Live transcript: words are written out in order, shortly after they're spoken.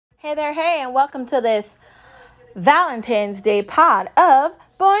Hey there, hey, and welcome to this Valentine's Day pod of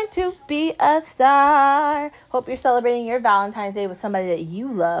Born to Be a Star. Hope you're celebrating your Valentine's Day with somebody that you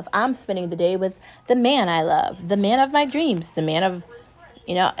love. I'm spending the day with the man I love, the man of my dreams, the man of,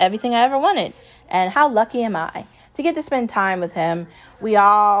 everything I ever wanted. And how lucky am I to get to spend time with him? We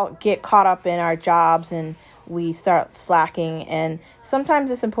all get caught up in our jobs and we start slacking, and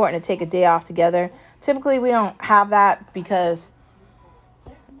sometimes it's important to take a day off together. Typically, we don't have that because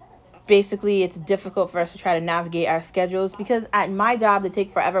basically it's difficult for us to try to navigate our schedules, because at my job they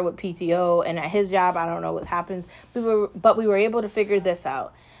take forever with PTO, and at his job I don't know what happens. We were able to figure this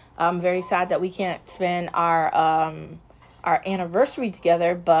out. I'm very sad that we can't spend our anniversary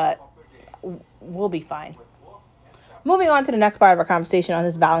together, but we'll be fine. Moving on to the next part of our conversation on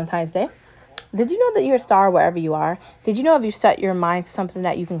this Valentine's Day. Did you know that you're a star wherever you are? Did you know if you set your mind to something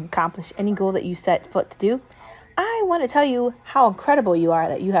that you can accomplish any goal that you set foot to do? I want to tell you how incredible you are,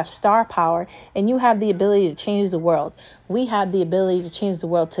 that you have star power and you have the ability to change the world. We have the ability to change the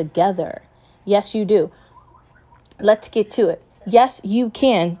world together. Yes, you do. Let's get to it. Yes, you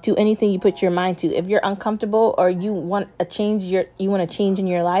can do anything you put your mind to. If you're uncomfortable or you want a change, you want a change in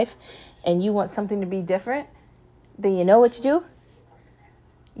your life and you want something to be different, then you know what you do?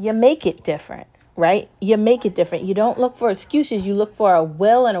 You make it different, right? You make it different. You don't look for excuses. You look for a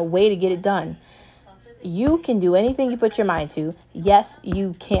will and a way to get it done. You can do anything you put your mind to. Yes,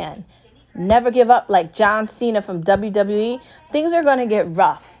 you can. Never give up like John Cena from WWE. Things are going to get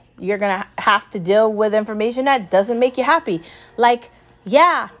rough. You're going to have to deal with information that doesn't make you happy. Like,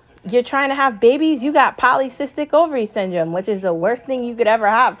 yeah, you're trying to have babies. You got polycystic ovary syndrome, which is the worst thing you could ever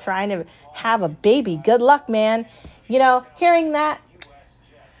have, trying to have a baby. Good luck, man. Hearing that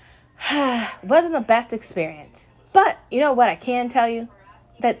wasn't the best experience. But you know what I can tell you?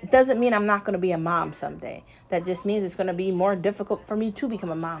 That doesn't mean I'm not going to be a mom someday. That just means it's going to be more difficult for me to become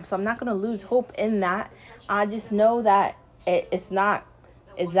a mom. So I'm not going to lose hope in that. I just know that it's not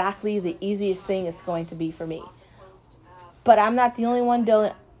exactly the easiest thing it's going to be for me. But I'm not the only one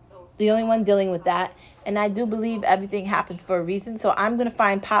dealing with that. And I do believe everything happens for a reason. So I'm going to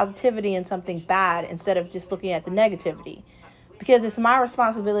find positivity in something bad instead of just looking at the negativity. Because it's my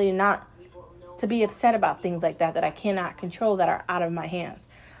responsibility not to be upset about things like that I cannot control, that are out of my hands.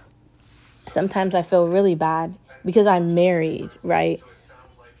 Sometimes I feel really bad because I'm married, right?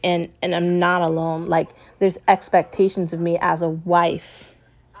 And I'm not alone. Like, there's expectations of me as a wife,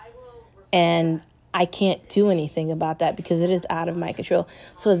 and I can't do anything about that because it is out of my control.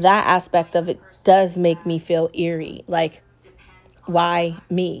 So that aspect of it does make me feel eerie. Like, why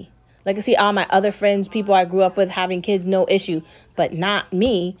me? Like, I see all my other friends, people I grew up with having kids, no issue, but not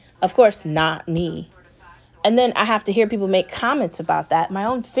me. Of course, not me. And then I have to hear people make comments about that, my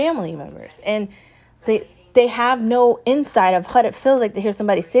own family members. And they have no insight of what it feels like to hear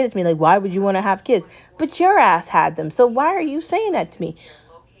somebody say that to me, like, why would you want to have kids? But your ass had them. So why are you saying that to me?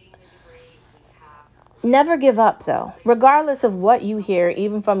 Never give up, though. Regardless of what you hear,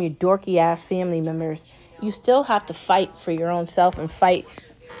 even from your dorky ass family members, you still have to fight for your own self and fight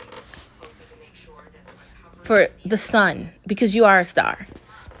for the sun, because you are a star.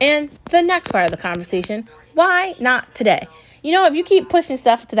 And the next part of the conversation, why not today? If you keep pushing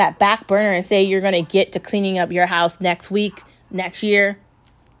stuff to that back burner and say you're going to get to cleaning up your house next week, next year,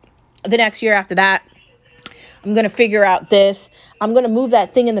 the next year after that, I'm going to figure out this. I'm going to move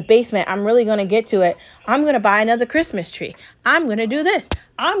that thing in the basement. I'm really going to get to it. I'm going to buy another Christmas tree. I'm going to do this.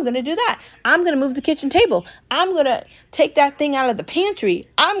 I'm going to do that. I'm going to move the kitchen table. I'm going to take that thing out of the pantry.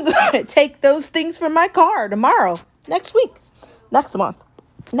 I'm going to take those things from my car tomorrow, next week, next month,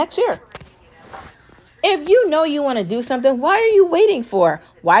 next year. If you know you want to do something, why are you waiting for?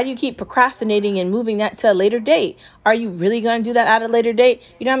 Why do you keep procrastinating and moving that to a later date? Are you really going to do that at a later date?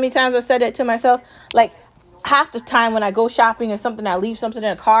 You know how many times I've said that to myself? Like, half the time when I go shopping or something, I leave something in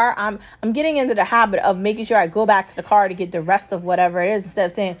a car, I'm getting into the habit of making sure I go back to the car to get the rest of whatever it is,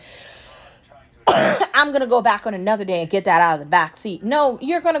 instead of saying, I'm going to go back on another day and get that out of the back seat. No,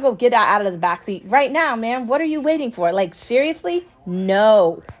 you're going to go get that out of the back seat right now, man. What are you waiting for? Like, seriously?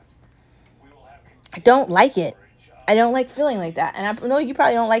 No. I don't like it. I don't like feeling like that. And I know you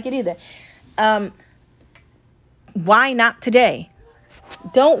probably don't like it either. Why not today?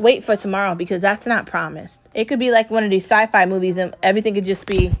 Don't wait for tomorrow, because that's not promised. It could be like one of these sci-fi movies and everything could just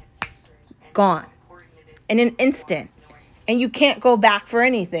be gone in an instant. And you can't go back for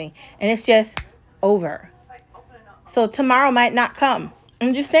anything. And it's just over. So tomorrow might not come.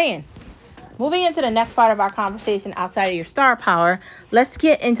 I'm just saying. Moving into the next part of our conversation outside of your star power, let's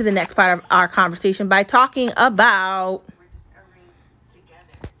get into the next part of our conversation by talking about,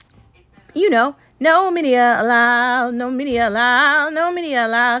 No media allowed, no media allowed, no media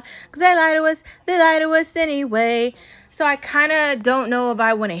allowed, because they lie to us anyway. So I kind of don't know if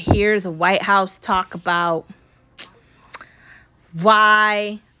I want to hear the White House talk about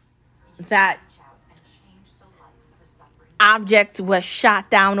why that object was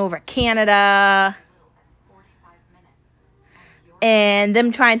shot down over Canada and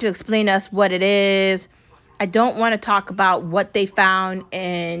them trying to explain to us what it is. I don't want to talk about what they found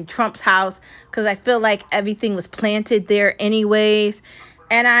in Trump's house because I feel like everything was planted there anyways.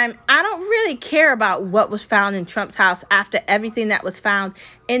 And I don't really care about what was found in Trump's house after everything that was found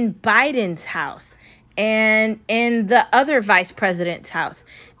in Biden's house and in the other vice president's house.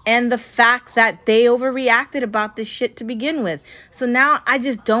 And the fact that they overreacted about this shit to begin with. So now I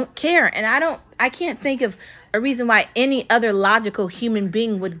just don't care. And I can't think of a reason why any other logical human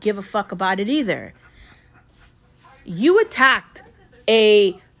being would give a fuck about it either. You attacked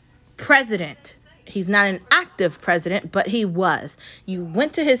a president. He's not an active president, but he was. You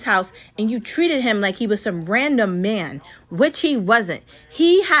went to his house and you treated him like he was some random man, which he wasn't.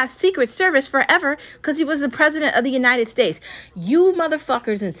 He has Secret Service forever because he was the president of the United States. You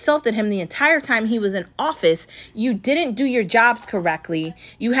motherfuckers insulted him the entire time he was in office. You didn't do your jobs correctly.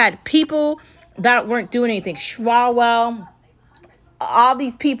 You had people that weren't doing anything. Schwalwell, all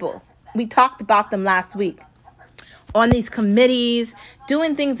these people. We talked about them last week. On these committees,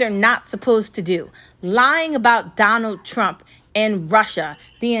 doing things they're not supposed to do, lying about Donald Trump and Russia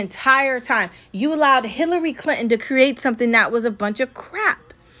the entire time. You allowed Hillary Clinton to create something that was a bunch of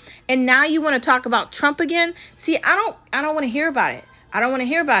crap. And now you want to talk about Trump again? See, I don't want to hear about it. I don't want to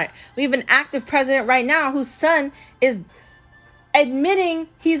hear about it. We have an active president right now whose son is admitting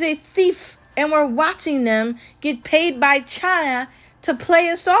he's a thief, and we're watching them get paid by China to play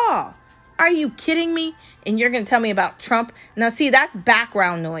us all. Are you kidding me? And you're going to tell me about Trump? Now, see, that's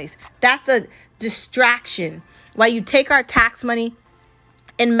background noise. That's a distraction while you take our tax money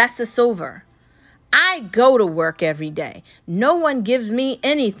and mess us over. I go to work every day. No one gives me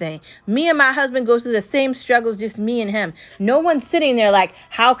anything. Me and my husband go through the same struggles, just me and him. No one's sitting there like,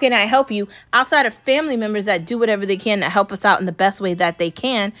 how can I help you? Outside of family members that do whatever they can to help us out in the best way that they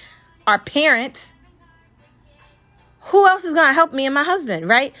can. Our parents. Who else is going to help me and my husband,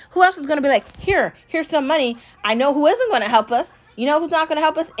 right? Who else is going to be like, here's some money. I know who isn't going to help us. You know who's not going to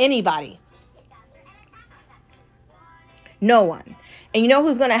help us? Anybody. No one. And you know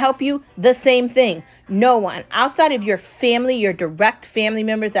who's going to help you? The same thing. No one. Outside of your family, your direct family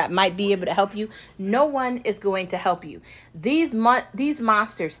members that might be able to help you, no one is going to help you. These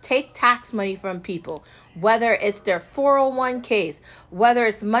monsters take tax money from people, whether it's their 401ks, whether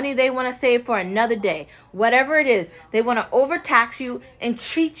it's money they want to save for another day, whatever it is, they want to overtax you and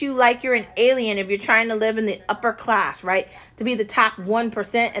treat you like you're an alien if you're trying to live in the upper class, right? To be the top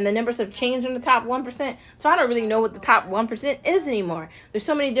 1%, and the numbers have changed in the top 1%. So I don't really know what the top 1% is anymore. There's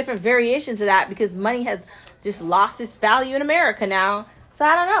so many different variations of that because money has just lost its value in America now. So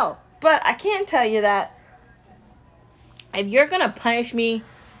I don't know. But I can tell you that if you're going to punish me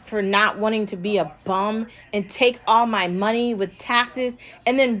for not wanting to be a bum and take all my money with taxes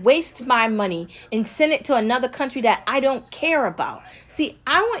and then waste my money and send it to another country that I don't care about. See,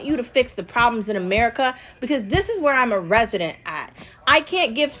 I want you to fix the problems in America because this is where I'm a resident at. I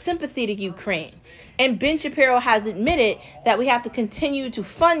can't give sympathy to Ukraine. And Ben Shapiro has admitted that we have to continue to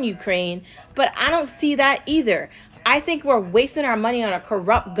fund Ukraine, but I don't see that either. I think we're wasting our money on a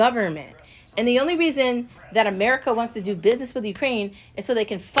corrupt government. And the only reason that America wants to do business with Ukraine is so they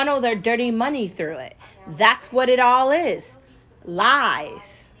can funnel their dirty money through it. That's what it all is.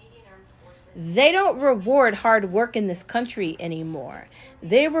 Lies. They don't reward hard work in this country anymore.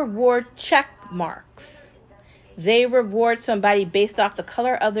 They reward check marks. They reward somebody based off the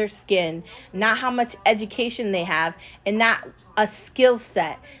color of their skin, not how much education they have, and not a skill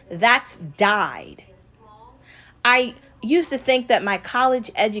set. That's died. I used to think that my college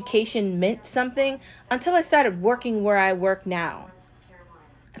education meant something until I started working where I work now.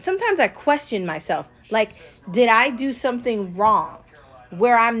 Sometimes I question myself, like, did I do something wrong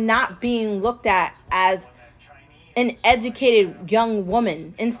where I'm not being looked at as an educated young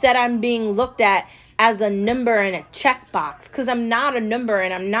woman? Instead, I'm being looked at as a number in a checkbox because I'm not a number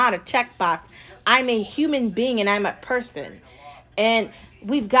and I'm not a checkbox. I'm a human being and I'm a person. And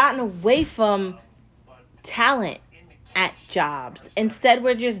we've gotten away from talent at jobs. Instead,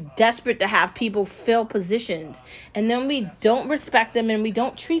 we're just desperate to have people fill positions. And then we don't respect them and we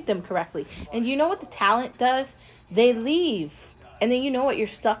don't treat them correctly. And you know what the talent does? They leave. And then you know what you're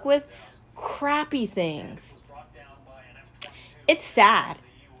stuck with? Crappy things. It's sad.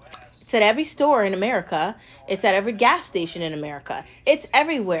 It's at every store in America. It's at every gas station in America. It's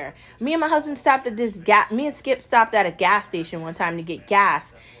everywhere. Me and my husband stopped at me and Skip stopped at a gas station one time to get gas,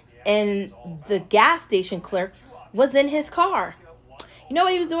 and the gas station clerk was in his car. You know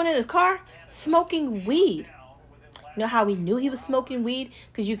what he was doing in his car? Smoking weed. You know how we knew he was smoking weed?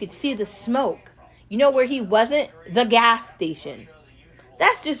 Because you could see the smoke. You know where he wasn't? The gas station.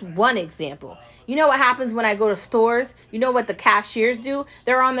 That's just one example. You know what happens when I go to stores? You know what the cashiers do?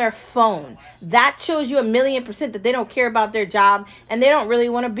 They're on their phone. That shows you 1,000,000% that they don't care about their job and they don't really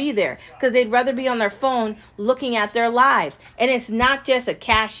want to be there because they'd rather be on their phone looking at their lives. And it's not just a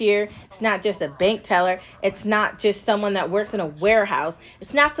cashier. It's not just a bank teller. It's not just someone that works in a warehouse.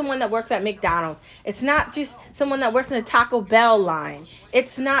 It's not someone that works at McDonald's. It's not just someone that works in a Taco Bell line.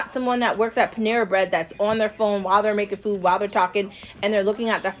 It's not someone that works at Panera Bread that's on their phone while they're making food, while they're talking, and they're looking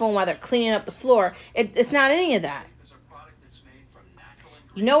at their phone while they're cleaning up the floor. It's not any of that.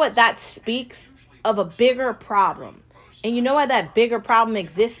 You know what? That speaks of a bigger problem. And you know why that bigger problem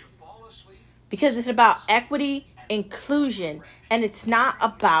exists? Because it's about equity, inclusion, and it's not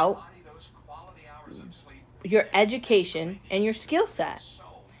about your education and your skill set.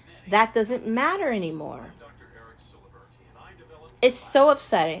 That doesn't matter anymore. It's so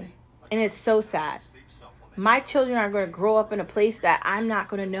upsetting and it's so sad. My children are going to grow up in a place that I'm not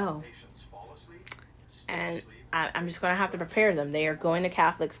going to know. And I'm just going to have to prepare them. They are going to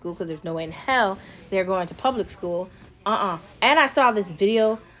Catholic school because there's no way in hell they're going to public school. And I saw this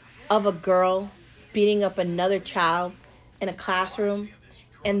video of a girl beating up another child in a classroom,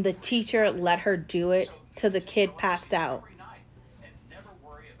 and the teacher let her do it till the kid passed out.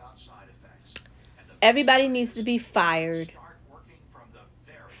 Everybody needs to be fired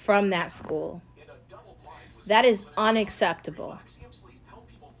from that school. That is unacceptable.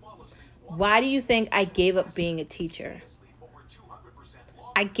 Why do you think I gave up being a teacher?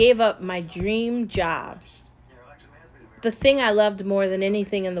 I gave up my dream job. The thing I loved more than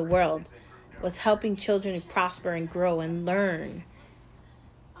anything in the world was helping children prosper and grow and learn.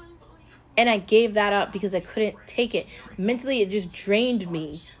 And I gave that up because I couldn't take it. Mentally, it just drained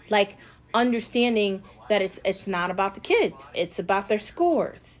me. Like understanding that it's not about the kids. It's about their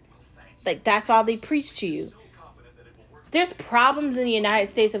scores. Like that's all they preach to you. There's problems in the United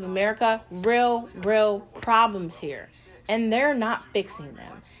States of America, real problems here. And they're not fixing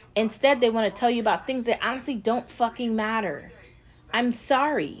them. Instead, they want to tell you about things that honestly don't fucking matter. I'm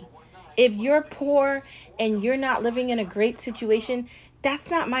sorry. If you're poor and you're not living in a great situation,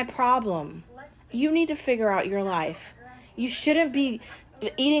 that's not my problem. You need to figure out your life. You shouldn't be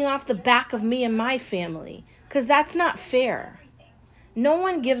eating off the back of me and my family, because that's not fair. No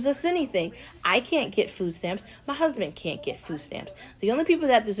one gives us anything. I can't get food stamps. My husband can't get food stamps. The only people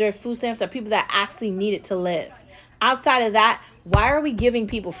that deserve food stamps are people that actually need it to live. Outside of that, why are we giving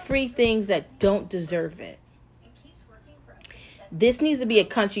people free things that don't deserve it? This needs to be a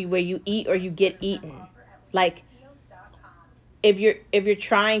country where you eat or you get eaten. Like if you're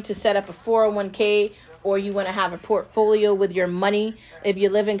trying to set up a 401k or you want to have a portfolio with your money, if you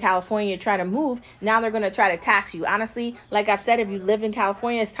live in California, you're trying to move, now they're going to try to tax you. Honestly, like I've said, if you live in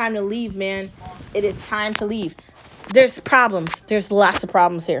California, it's time to leave, man. It is time to leave. There's problems. There's lots of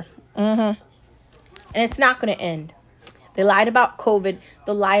problems here. And it's not going to end. They lied about COVID.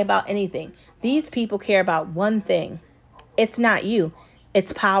 They'll lie about anything. These people care about one thing. It's not you.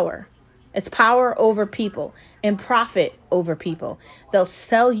 It's power. It's power over people and profit over people. They'll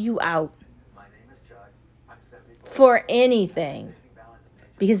sell you out for anything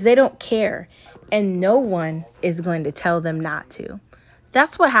because they don't care. And no one is going to tell them not to.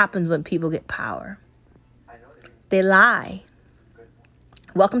 That's what happens when people get power. They lie.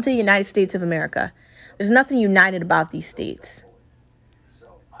 Welcome to the United States of America. There's nothing united about these states.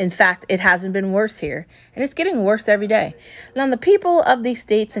 In fact, it hasn't been worse here, and it's getting worse every day. Now, the people of these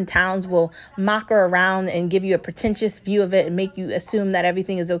states and towns will mocker around and give you a pretentious view of it and make you assume that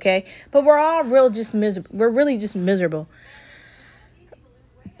everything is okay, but we're all we're really just miserable.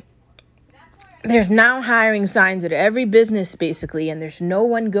 There's now hiring signs at every business, basically, and there's no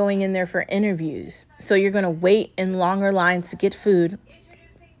one going in there for interviews. So you're going to wait in longer lines to get food,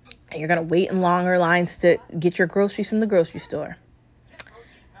 and you're going to wait in longer lines to get your groceries from the grocery store.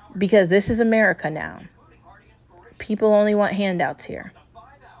 Because this is America now. People only want handouts here.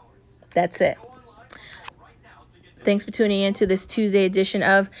 That's it. Thanks for tuning in to this Tuesday edition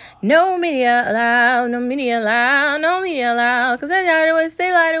of No Media Allowed, No Media Allowed, No Media Allowed, because they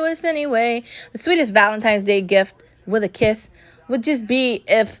lie to us anyway. The sweetest Valentine's Day gift with a kiss would just be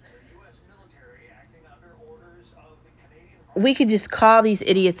if we could just call these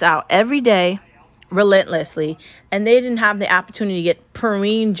idiots out every day, relentlessly, and they didn't have the opportunity to get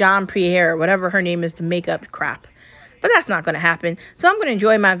Perrine Jean Pierre, whatever her name is, the makeup crap. But that's not going to happen. So I'm going to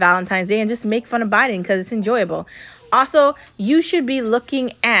enjoy my Valentine's Day and just make fun of Biden because it's enjoyable. Also, you should be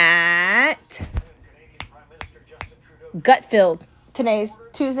looking at Gutfeld. Today's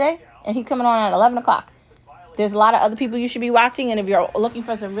Tuesday, and he's coming on at 11 o'clock. There's a lot of other people you should be watching, and if you're looking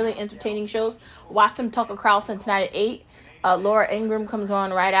for some really entertaining shows, watch some Tucker Carlson tonight at 8. Laura Ingraham comes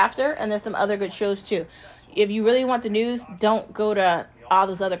on right after, and there's some other good shows too. If you really want the news, don't go to all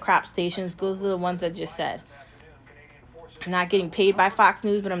those other crap stations. Go to the ones that just said. I'm not getting paid by Fox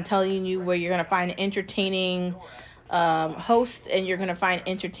News, but I'm telling you where you're going to find entertaining host, and you're going to find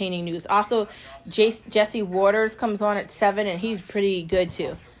entertaining news. Also, Jesse Waters comes on at 7, and he's pretty good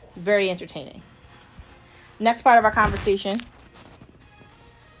too. Very entertaining. Next part of our conversation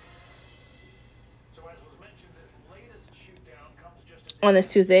on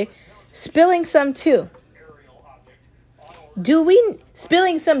this Tuesday, spilling some tea.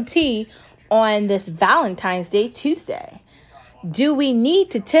 Spilling some tea on this Valentine's Day Tuesday? Do we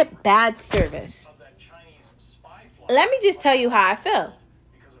need to tip bad service? Let me just tell you how I feel.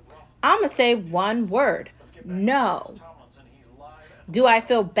 I'm going to say one word. No. Do I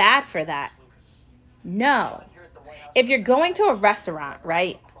feel bad for that? No. If you're going to a restaurant,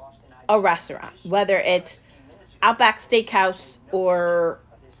 right? A restaurant, whether it's Outback Steakhouse or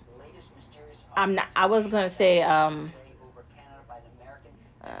I was going to say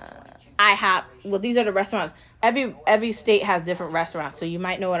IHOP. Well, these are the restaurants. Every state has different restaurants, so you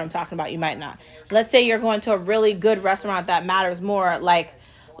might know what I'm talking about. You might not. Let's say you're going to a really good restaurant that matters more, like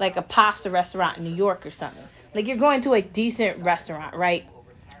a pasta restaurant in New York or something. Like you're going to a decent restaurant, right?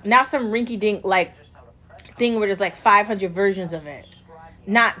 Not some rinky-dink like thing where there's like 500 versions of it.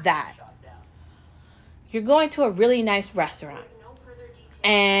 Not that. You're going to a really nice restaurant,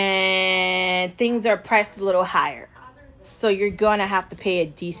 and things are priced a little higher, so you're going to have to pay a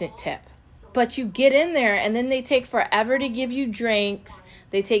decent tip. But you get in there, and then they take forever to give you drinks.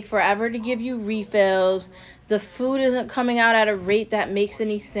 They take forever to give you refills. The food isn't coming out at a rate that makes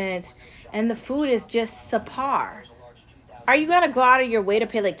any sense. And the food is just subpar. Are you going to go out of your way to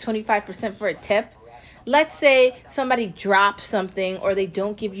pay like 25% for a tip? Let's say somebody drops something, or they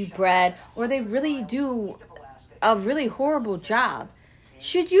don't give you bread, or they really do a really horrible job.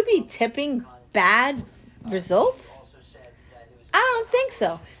 Should you be tipping bad results? I don't think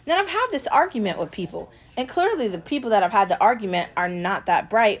so. Then I've had this argument with people, and clearly the people that I've had the argument are not that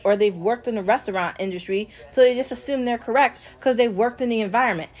bright, or they've worked in the restaurant industry, so they just assume they're correct because they've worked in the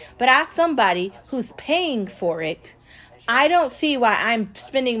environment. But as somebody who's paying for it, I don't see why I'm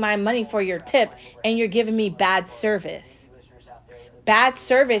spending my money for your tip and you're giving me bad service. Bad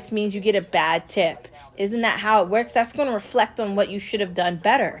service means you get a bad tip. Isn't that how it works? That's going to reflect on what you should have done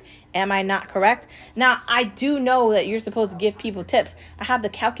better. Am I not correct? Now, I do know that you're supposed to give people tips. I have the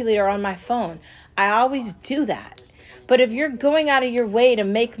calculator on my phone. I always do that. But if you're going out of your way to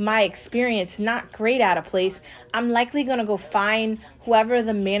make my experience not great at a place, I'm likely going to go find whoever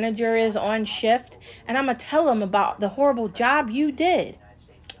the manager is on shift, and I'm going to tell them about the horrible job you did.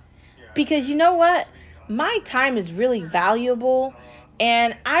 Because you know what? My time is really valuable,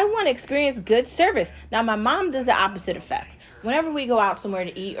 and I want to experience good service. Now, my mom does the opposite effect. Whenever we go out somewhere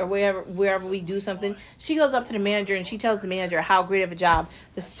to eat or wherever we do something, she goes up to the manager and she tells the manager how great of a job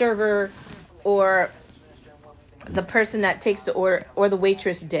the server or the person that takes the order or the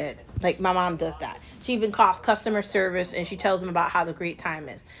waitress did. Like my mom does that. She even calls customer service and she tells them about how the great time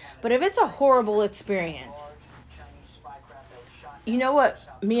is. But if it's a horrible experience, you know what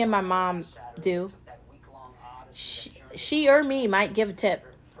me and my mom do? She or me might give a tip,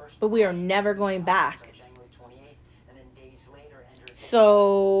 but we are never going back.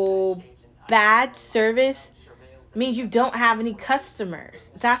 So bad service means you don't have any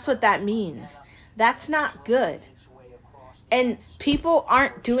customers. That's what that means. That's not good. And people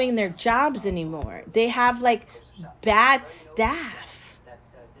aren't doing their jobs anymore. They have like bad staff.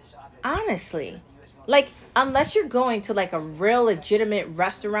 Honestly. Like unless you're going to like a real legitimate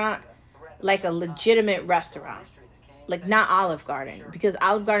restaurant, like a legitimate restaurant. Like not Olive Garden, because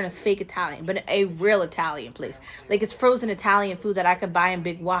Olive Garden is fake Italian, but a real Italian place. Like it's frozen Italian food that I could buy in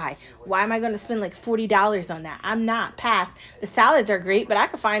Big Y. Why am I going to spend like $40 on that? I'm not. Pass. The salads are great, but I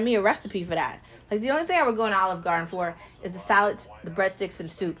could find me a recipe for that. Like the only thing I would go in Olive Garden for is the salads, the breadsticks, and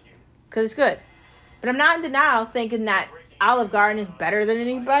soup, because it's good. But I'm not in denial thinking that Olive Garden is better than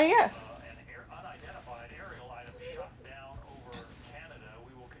anybody else.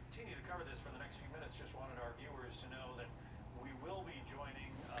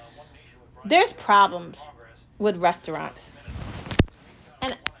 There's problems with restaurants.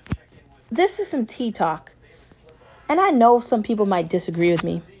 And this is some tea talk. And I know some people might disagree with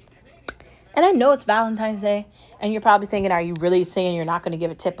me. And I know it's Valentine's Day. And you're probably thinking, are you really saying you're not going to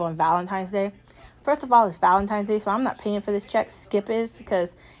give a tip on Valentine's Day? First of all, it's Valentine's Day, so I'm not paying for this check. Skip is,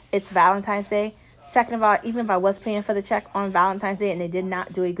 because it's Valentine's Day. Second of all, even if I was paying for the check on Valentine's Day and they did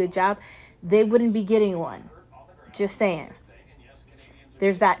not do a good job, they wouldn't be getting one. Just saying.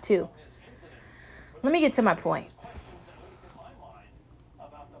 There's that too. Let me get to my point.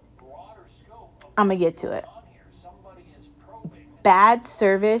 I'm going to get to it. Bad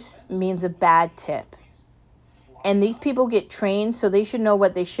service means a bad tip. And these people get trained, so they should know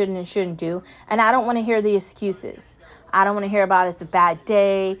what they should and shouldn't do. And I don't want to hear the excuses. I don't want to hear about it's a bad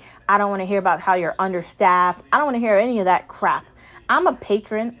day. I don't want to hear about how you're understaffed. I don't want to hear any of that crap. I'm a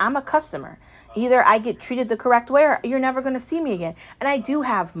patron. I'm a customer. Either I get treated the correct way or you're never going to see me again. And I do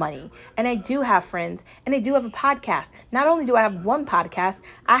have money. And I do have friends. And I do have a podcast. Not only do I have one podcast,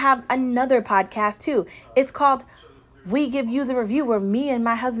 I have another podcast too. It's called We Give You the Review, where me and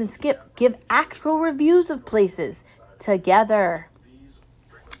my husband Skip give actual reviews of places together.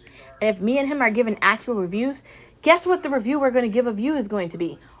 And if me and him are giving actual reviews, guess what the review we're going to give of you is going to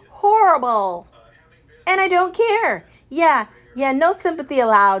be? Horrible. And I don't care. Yeah, no sympathy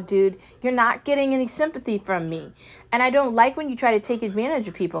allowed, dude. You're not getting any sympathy from me. And I don't like when you try to take advantage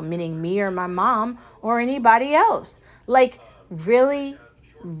of people, meaning me or my mom or anybody else. Like, really?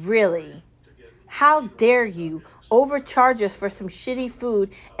 How dare you overcharge us for some shitty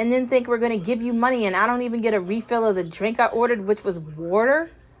food and then think we're going to give you money and I don't even get a refill of the drink I ordered, which was water?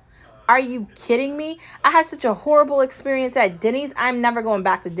 Are you kidding me? I had such a horrible experience at Denny's. I'm never going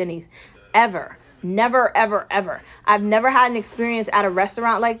back to Denny's. Ever. Never, ever, ever. I've never had an experience at a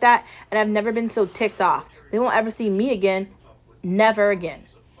restaurant like that, and I've never been so ticked off. They won't ever see me again. Never again.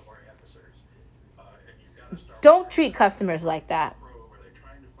 Don't treat customers like that,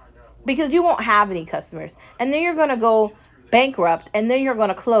 because you won't have any customers. And then you're going to go bankrupt, and then you're going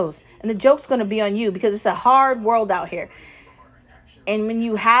to close. And the joke's going to be on you, because it's a hard world out here. And when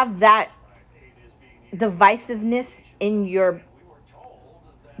you have that divisiveness in your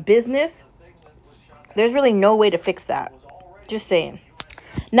business, there's really no way to fix that. Just saying.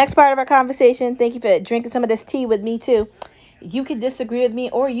 Next part of our conversation. Thank you for drinking some of this tea with me too. You could disagree with me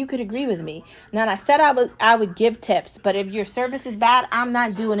or you could agree with me. Now, I said I would give tips, but if your service is bad, I'm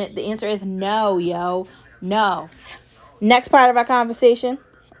not doing it. The answer is no, yo. No. Next part of our conversation.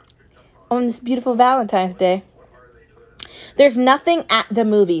 On this beautiful Valentine's Day. There's nothing at the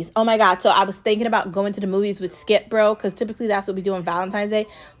movies. Oh my God. So I was thinking about going to the movies with Skip, bro, because typically that's what we do on Valentine's Day.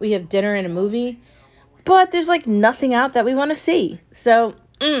 We have dinner and a movie. But there's like nothing out that we want to see. So,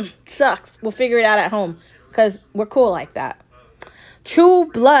 sucks. We'll figure it out at home because we're cool like that. True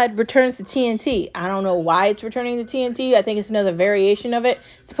Blood returns to TNT. I don't know why it's returning to TNT. I think it's another variation of it.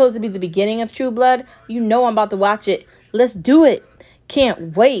 It's supposed to be the beginning of True Blood. You know I'm about to watch it. Let's do it.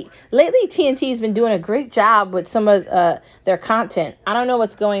 Can't wait. Lately, TNT has been doing a great job with some of their content. I don't know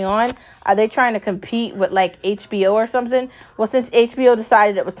what's going on. Are they trying to compete with like HBO or something? Well, since HBO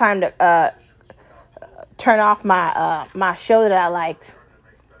decided it was time to turn off my show that I liked,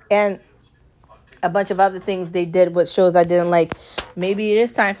 and a bunch of other things they did with shows I didn't like, maybe it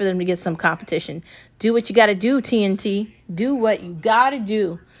is time for them to get some competition. Do what you got to do, TNT. Do what you got to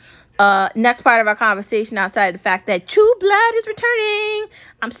do. Next part of our conversation, outside of the fact that True Blood is returning,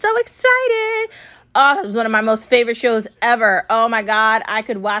 I'm so excited. Oh, it was one of my most favorite shows ever. Oh my God, I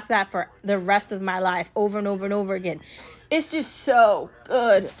could watch that for the rest of my life, over and over and over again. It's just so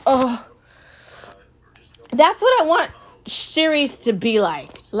good. Oh, that's what I want series to be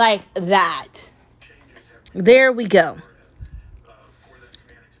like that. There we go.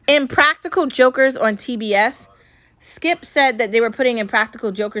 Impractical Jokers on TBS. Skip said that they were putting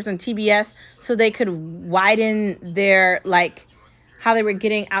Impractical Jokers on TBS so they could widen their, like, how they were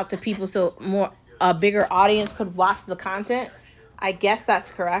getting out to people so a bigger audience could watch the content. I guess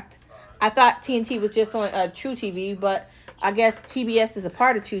that's correct. I thought TNT was just on True TV, but I guess TBS is a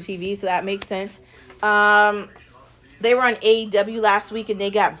part of True TV, so that makes sense. They were on AEW last week and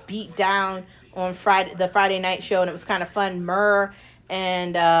they got beat down on the Friday night show, and it was kind of fun. Murr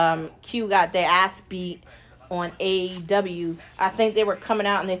and Q got their ass beat on AEW. I think they were coming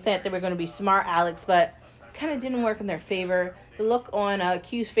out and they thought they were going to be smart, Alex, but kind of didn't work in their favor. The look on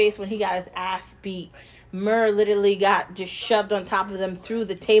Q's face when he got his ass beat, Murr literally got just shoved on top of them through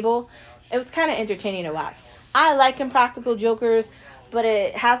the table. It was kind of entertaining to watch. I like Impractical Jokers, but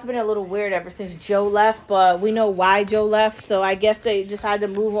it has been a little weird ever since Joe left. But we know why Joe left, so I guess they just had to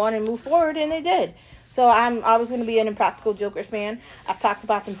move on and move forward, and they did. So I'm always going to be an Impractical Jokers fan. I've talked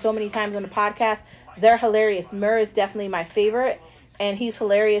about them so many times on the podcast. They're hilarious. Murr is definitely my favorite, and he's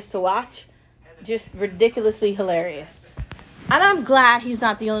hilarious to watch. just ridiculously hilarious. And I'm glad he's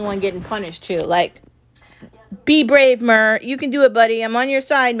not the only one getting punished too. Like, be brave, Mur. You can do it, buddy. I'm on your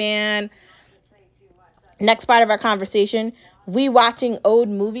side, man. Next part of our conversation, we watching old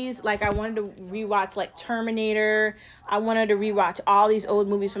movies. Like, I wanted to rewatch like Terminator. I wanted to rewatch all these old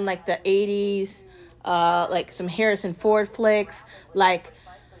movies from like the 80s, like some Harrison Ford flicks, like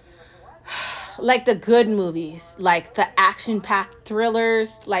the good movies, like the action-packed thrillers,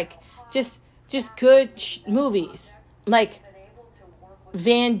 like just just good movies, like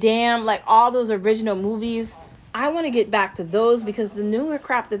Van Damme, like all those original movies. I want to get back to those because the newer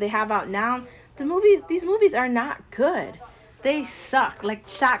crap that they have out now, these movies are not good. They suck. Like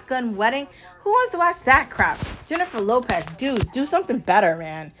Shotgun Wedding. Who wants to watch that crap? Jennifer Lopez, dude, do something better,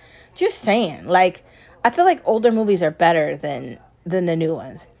 man. Just saying. Like, I feel like older movies are better than the new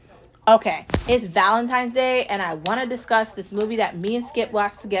ones. Okay, it's Valentine's Day, and I want to discuss this movie that me and Skip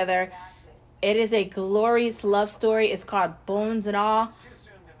watched together. It is a glorious love story. It's called Bones and All.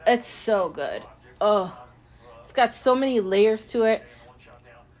 It's so good. Oh, it's got so many layers to it.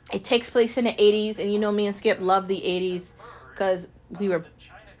 It takes place in the 80s, and you know me and Skip love the 80s because we were.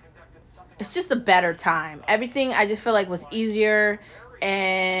 It's just a better time. Everything I just feel like was easier,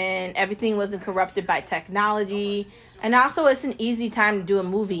 and everything wasn't corrupted by technology. And also, it's an easy time to do a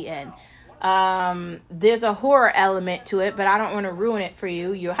movie in. There's a horror element to it, but I don't want to ruin it for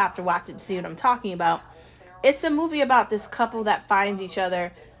you. You'll have to watch it to see what I'm talking about. It's a movie about this couple that finds each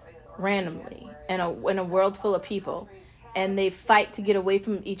other randomly in a world full of people, and they fight to get away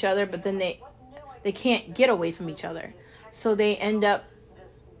from each other, but then they can't get away from each other, so they end up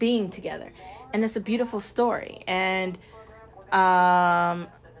being together, and it's a beautiful story, and I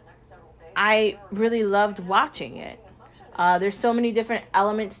really loved watching it. There's so many different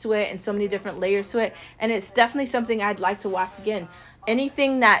elements to it and so many different layers to it, and it's definitely something I'd like to watch again.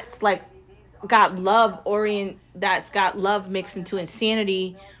 Anything that's like that's got love mixed into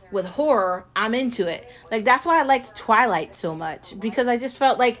insanity with horror, I'm into it. Like, that's why I liked Twilight so much, because I just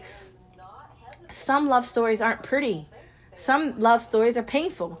felt like some love stories aren't pretty. Some love stories are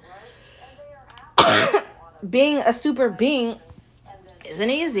painful. Being a super being isn't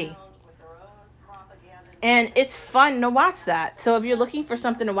easy. And it's fun to watch that. So if you're looking for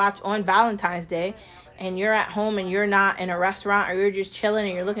something to watch on Valentine's Day and you're at home and you're not in a restaurant, or you're just chilling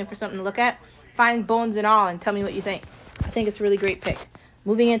and you're looking for something to look at, find Bones and All and tell me what you think. I think it's a really great pick.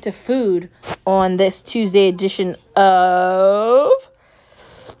 Moving into food on this Tuesday edition of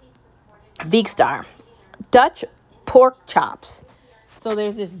Veekstar. Dutch pork chops. So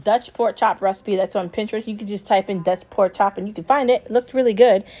there's this Dutch pork chop recipe that's on Pinterest. You can just type in Dutch pork chop and you can find it. It looked really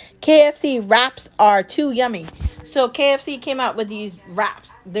good. KFC wraps are too yummy. So KFC came out with these wraps.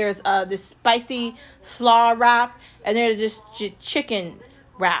 There's this spicy slaw wrap, and there's this chicken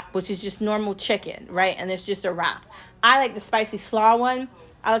wrap, which is just normal chicken, right? And there's just a wrap. I like the spicy slaw one.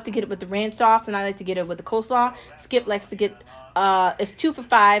 I like to get it with the ranch sauce, and I like to get it with the coleslaw. Skip likes to get it's 2 for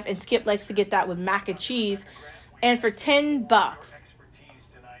 $5, and Skip likes to get that with mac and cheese. And for $10,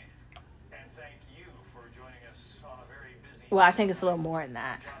 well, I think it's a little more than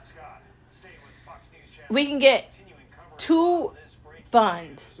that, we can get two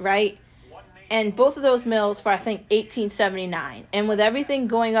buns, right? And both of those meals for I think $18.79. And with everything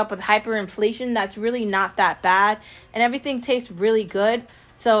going up with hyperinflation, that's really not that bad, and everything tastes really good.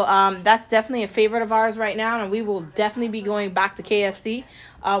 So that's definitely a favorite of ours right now, and we will definitely be going back to KFC.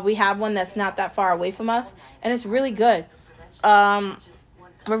 We have one that's not that far away from us, and it's really good. Um,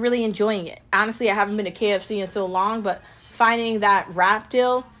 we're really enjoying it. Honestly, I haven't been to KFC in so long, but finding that wrap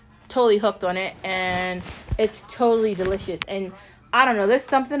deal, totally hooked on it, and it's totally delicious. And I don't know, there's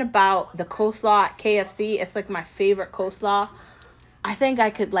something about the coleslaw at KFC. It's like my favorite coleslaw. I think I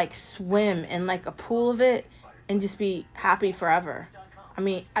could like swim in like a pool of it and just be happy forever. I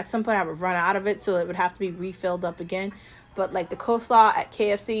mean, at some point I would run out of it, so it would have to be refilled up again. But like the coleslaw at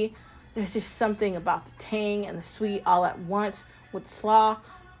KFC, there's just something about the tang and the sweet all at once with the slaw.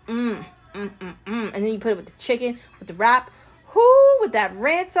 And then you put it with the chicken, with the wrap. Whoo, with that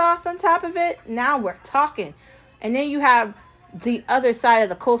ranch sauce on top of it. Now we're talking. And then you have the other side of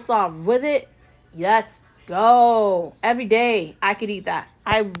the coleslaw with it. Let's go. Every day I could eat that.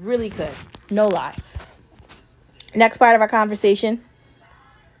 I really could. No lie. Next part of our conversation.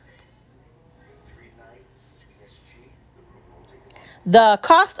 The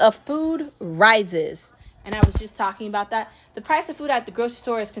cost of food rises. And I was just talking about that. The price of food at the grocery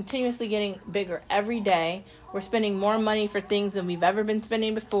store is continuously getting bigger every day. We're spending more money for things than we've ever been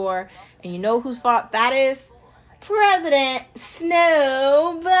spending before. And you know whose fault that is? President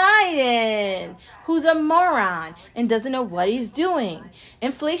Snow Biden, who's a moron and doesn't know what he's doing.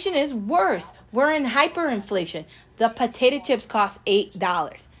 Inflation is worse. We're in hyperinflation. The potato chips cost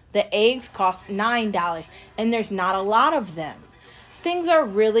 $8. The eggs cost $9, and there's not a lot of them. Things are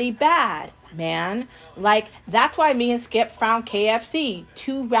really bad, man. Like, that's why me and Skip found KFC.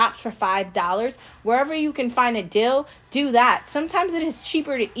 2 wraps for $5. Wherever you can find a deal, do that. Sometimes it is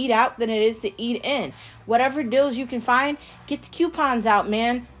cheaper to eat out than it is to eat in. Whatever deals you can find, get the coupons out,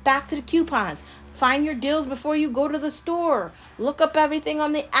 man. Back to the coupons. Find your deals before you go to the store. Look up everything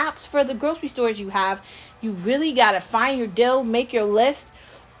on the apps for the grocery stores you have. You really got to find your deal, make your list,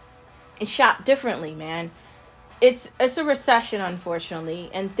 and shop differently, man. It's a recession, unfortunately,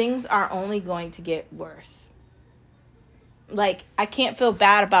 and things are only going to get worse. Like, I can't feel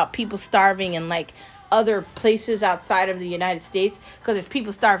bad about people starving in, like, other places outside of the United States, because there's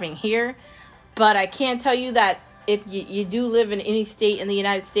people starving here. But I can tell you that if you do live in any state in the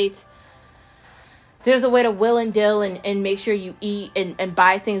United States, there's a way to will and deal and make sure you eat and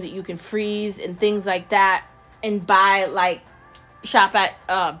buy things that you can freeze and things like that, and buy, like, shop at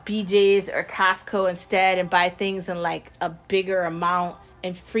BJ's or Costco instead and buy things in, like, a bigger amount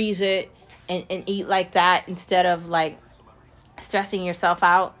and freeze it and eat like that instead of, like, stressing yourself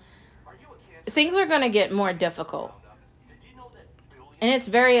out. Things are going to get more difficult, and it's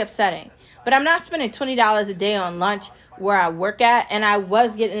very upsetting. But I'm not spending $20 a day on lunch where I work at, and I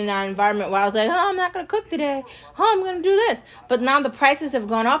was getting in that environment where I was like, oh, I'm not going to cook today. Oh, I'm going to do this. But now the prices have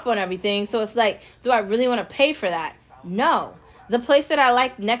gone up on everything, so it's like, do I really want to pay for that? No. The place that I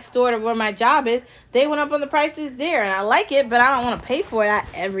like next door to where my job is, they went up on the prices there, and I like it, but I don't want to pay for that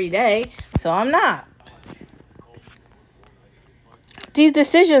every day, so I'm not. These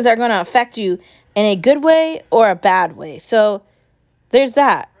decisions are going to affect you in a good way or a bad way. So there's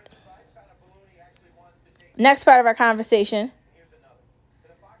that. Next part of our conversation.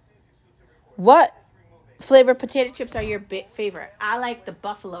 What flavor potato chips are your favorite? I like the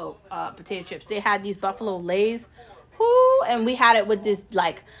buffalo potato chips. They had these buffalo lays. Whoo, and we had it with this,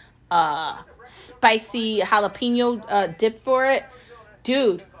 like, spicy jalapeno dip for it.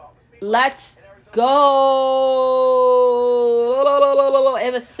 Dude, let's go.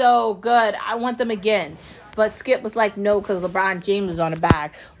 It was so good. I want them again. But Skip was like, no, because LeBron James was on the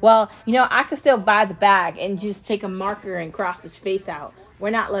bag. Well, I could still buy the bag and just take a marker and cross his face out. We're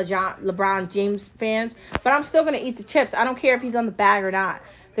not LeBron James fans, but I'm still going to eat the chips. I don't care if he's on the bag or not.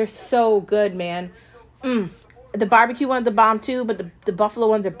 They're so good, man. The barbecue one's the bomb too, but the buffalo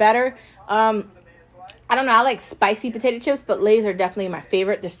ones are better. I don't know. I like spicy potato chips, but Lay's are definitely my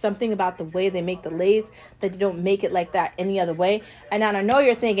favorite. There's something about the way they make the Lay's that you don't make it like that any other way. And now I know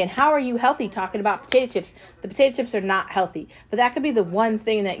you're thinking, how are you healthy talking about potato chips? The potato chips are not healthy. But that could be the one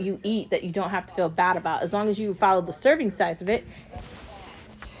thing that you eat that you don't have to feel bad about. As long as you follow the serving size of it,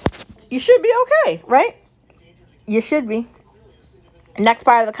 you should be okay, right? You should be. Next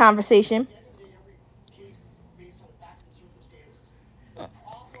part of the conversation.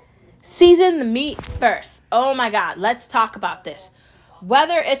 Season the meat first. Oh my God, let's talk about this.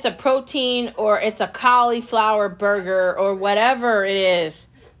 Whether it's a protein or it's a cauliflower burger or whatever it is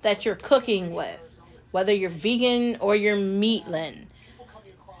that you're cooking with, whether you're vegan or you're meatlin,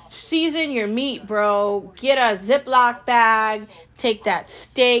 season your meat, bro. Get a Ziploc bag. Take that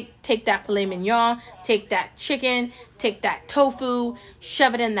steak, take that filet mignon, take that chicken, take that tofu,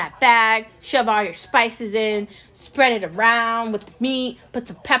 shove it in that bag, shove all your spices in, spread it around with the meat, put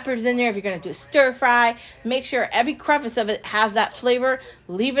some peppers in there if you're going to do a stir fry. Make sure every crevice of it has that flavor.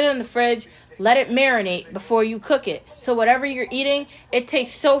 Leave it in the fridge. Let it marinate before you cook it. So whatever you're eating, it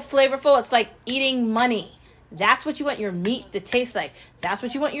tastes so flavorful. It's like eating money. That's what you want your meat to taste like. That's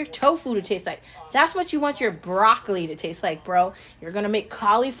what you want your tofu to taste like. That's what you want your broccoli to taste like, bro. You're going to make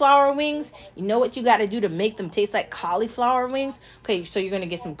cauliflower wings. You know what you got to do to make them taste like cauliflower wings? Okay, so you're going to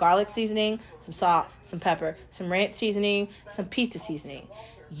get some garlic seasoning, some salt, some pepper, some ranch seasoning, some pizza seasoning.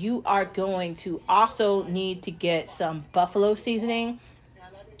 You are going to also need to get some buffalo seasoning.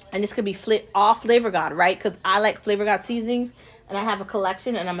 And this could be all Flavor God, right? Because I like Flavor God seasonings. And I have a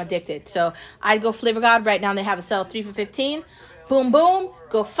collection, and I'm addicted. So I'd go Flavor God. Right now they have a sale 3 for $15. Boom, boom.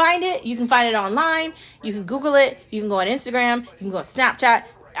 Go find it. You can find it online. You can Google it. You can go on Instagram. You can go on Snapchat.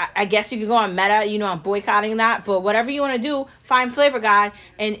 I guess you can go on Meta. I'm boycotting that. But whatever you want to do, find Flavor God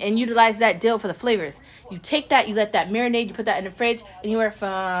and utilize that deal for the flavors. You take that, you let that marinate, you put that in the fridge, anywhere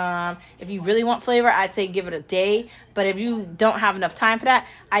from, if you really want flavor, I'd say give it a day. But if you don't have enough time for that,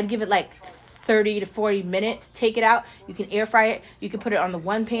 I'd give it like 30 to 40 minutes. Take it out. You can air fry it. You can put it on the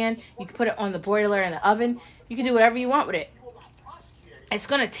one pan. You can put it on the broiler in the oven. You can do whatever you want with it. It's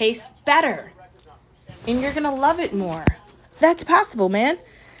going to taste better. and you're going to love it more. That's possible, man.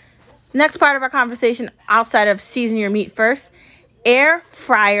 Next part of our conversation, outside of season your meat first, air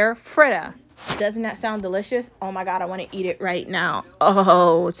fryer fritter. Doesn't that sound delicious? Oh my God, I want to eat it right now.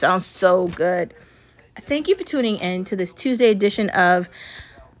 Oh, it sounds so good. Thank you for tuning in to this Tuesday edition of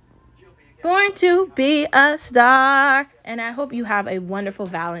Born to Be a Star. And I hope you have a wonderful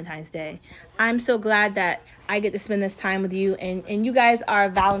Valentine's Day. I'm so glad that I get to spend this time with you. And you guys are a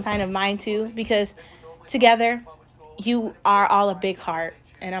Valentine of mine too, because together you are all a big heart.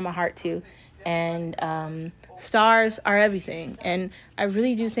 And I'm a heart too. And stars are everything. And I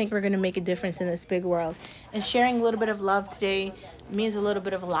really do think we're going to make a difference in this big world. And sharing a little bit of love today means a little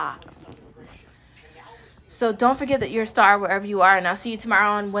bit of a lot. So don't forget that you're a star wherever you are, and I'll see you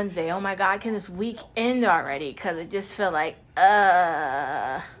tomorrow on Wednesday. Oh my God, can this week end already? Because it just feel like,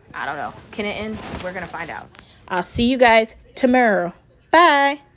 I don't know. Can it end? We're going to find out. I'll see you guys tomorrow. Bye.